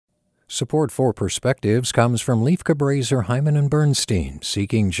Support for Perspectives comes from Leif Cabraser, Hyman and Bernstein,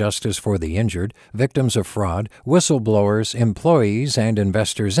 seeking justice for the injured, victims of fraud, whistleblowers, employees, and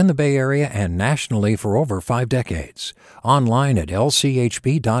investors in the Bay Area and nationally for over 5 decades. Online at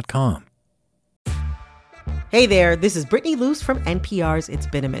lchb.com. Hey there, this is Brittany Luce from NPR's It's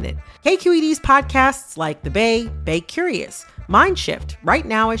Been a Minute. KQED's podcasts like The Bay, Bay Curious, Mindshift, Right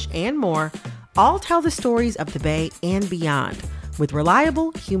Nowish, and more all tell the stories of the Bay and beyond with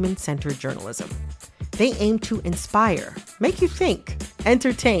reliable, human-centered journalism. They aim to inspire, make you think,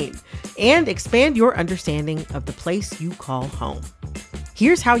 entertain, and expand your understanding of the place you call home.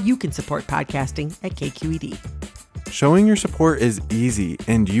 Here's how you can support podcasting at KQED. Showing your support is easy,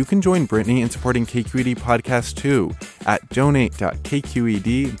 and you can join Brittany in supporting KQED Podcast too at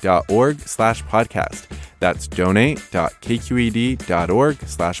donate.kqed.org/podcast. That's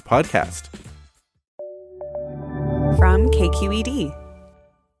donate.kqed.org/podcast. From KQED.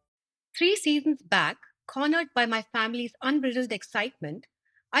 3 seasons back, cornered by my family's unbridled excitement,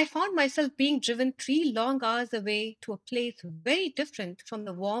 I found myself being driven 3 long hours away to a place very different from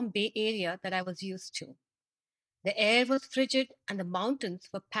the warm Bay Area that I was used to. The air was frigid and the mountains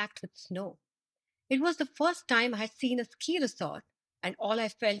were packed with snow. It was the first time I had seen a ski resort, and all I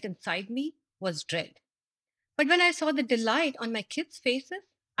felt inside me was dread. But when I saw the delight on my kids' faces,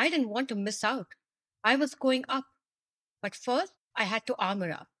 I didn't want to miss out. I was going up. But first, I had to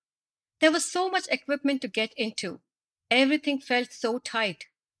armor up. There was so much equipment to get into. Everything felt so tight.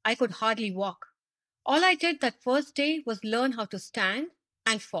 I could hardly walk. All I did that first day was learn how to stand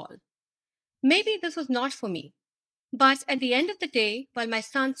and fall. Maybe this was not for me. But at the end of the day, while my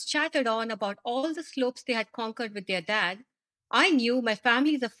sons chattered on about all the slopes they had conquered with their dad, I knew my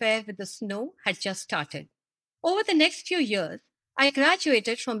family's affair with the snow had just started. Over the next few years, I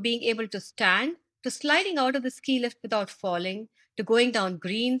graduated from being able to stand to sliding out of the ski lift without falling, to going down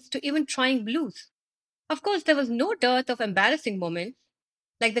greens, to even trying blues. Of course, there was no dearth of embarrassing moments,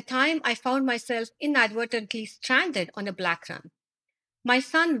 like the time I found myself inadvertently stranded on a black run. My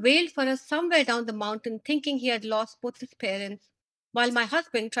son wailed for us somewhere down the mountain, thinking he had lost both his parents, while my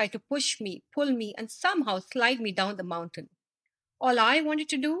husband tried to push me, pull me, and somehow slide me down the mountain. All I wanted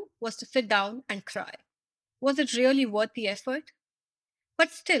to do was to sit down and cry. Was it really worth the effort?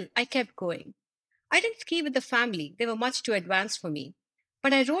 But still, I kept going. I didn't ski with the family. They were much too advanced for me.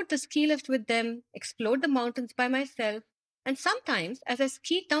 But I rode the ski lift with them, explored the mountains by myself, and sometimes, as I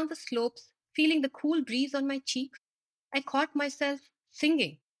skied down the slopes, feeling the cool breeze on my cheeks, I caught myself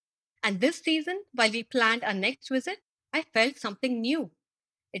singing. And this season, while we planned our next visit, I felt something new.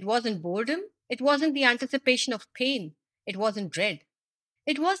 It wasn't boredom. It wasn't the anticipation of pain. It wasn't dread.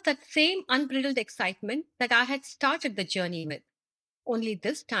 It was that same unbridled excitement that I had started the journey with. Only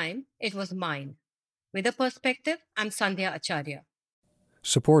this time, it was mine. With a perspective, I'm Sandhya Acharya.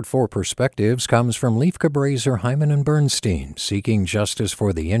 Support for Perspectives comes from Leif Cabraser, Hyman and Bernstein, seeking justice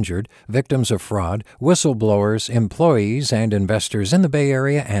for the injured, victims of fraud, whistleblowers, employees, and investors in the Bay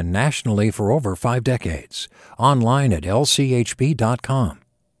Area and nationally for over 5 decades. Online at lchb.com.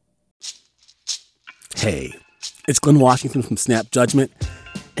 Hey, it's Glenn Washington from Snap Judgment.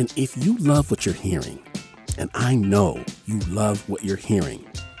 And if you love what you're hearing, and I know you love what you're hearing,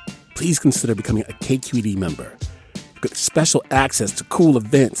 please consider becoming a KQED member. You get special access to cool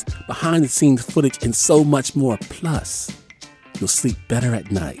events, behind-the-scenes footage, and so much more. Plus, you'll sleep better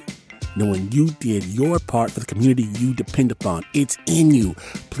at night knowing you did your part for the community you depend upon. It's in you.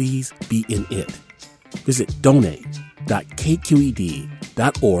 Please be in it. Visit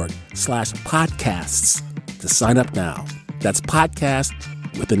donate.kqed.org/podcasts to sign up now. That's podcast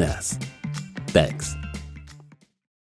with an S. Thanks.